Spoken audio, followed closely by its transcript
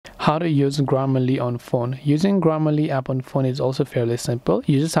How to use Grammarly on phone. Using Grammarly app on phone is also fairly simple.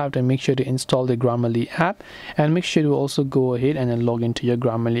 You just have to make sure to install the Grammarly app and make sure to also go ahead and then log into your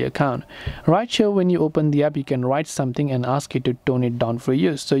Grammarly account. Right here, when you open the app, you can write something and ask it to tone it down for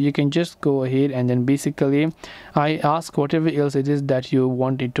you. So you can just go ahead and then basically I ask whatever else it is that you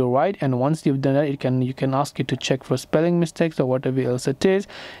want it to write, and once you've done that, you can ask it to check for spelling mistakes or whatever else it is.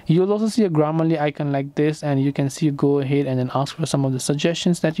 You'll also see a Grammarly icon like this, and you can see go ahead and then ask for some of the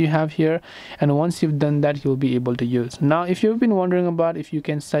suggestions that you have here, and once you've done that, you'll be able to use. Now if you've been wondering about if you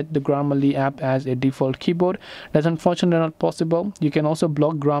can set the Grammarly app as a default keyboard, that's unfortunately not possible. You can also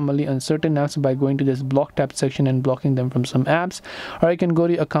block Grammarly on certain apps by going to this block tab section and blocking them from some apps, or you can go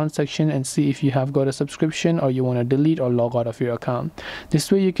to account section and see if you have got a subscription or you want to delete or log out of your account.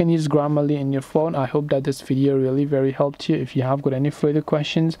 This way you can use Grammarly in your phone. I hope that this video really very helped you. If you have got any further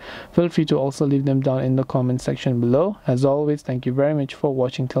questions, feel free to also leave them down in the comment section below. As always, thank you very much for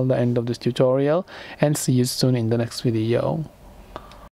watching till the end of this tutorial, and see you soon in the next video.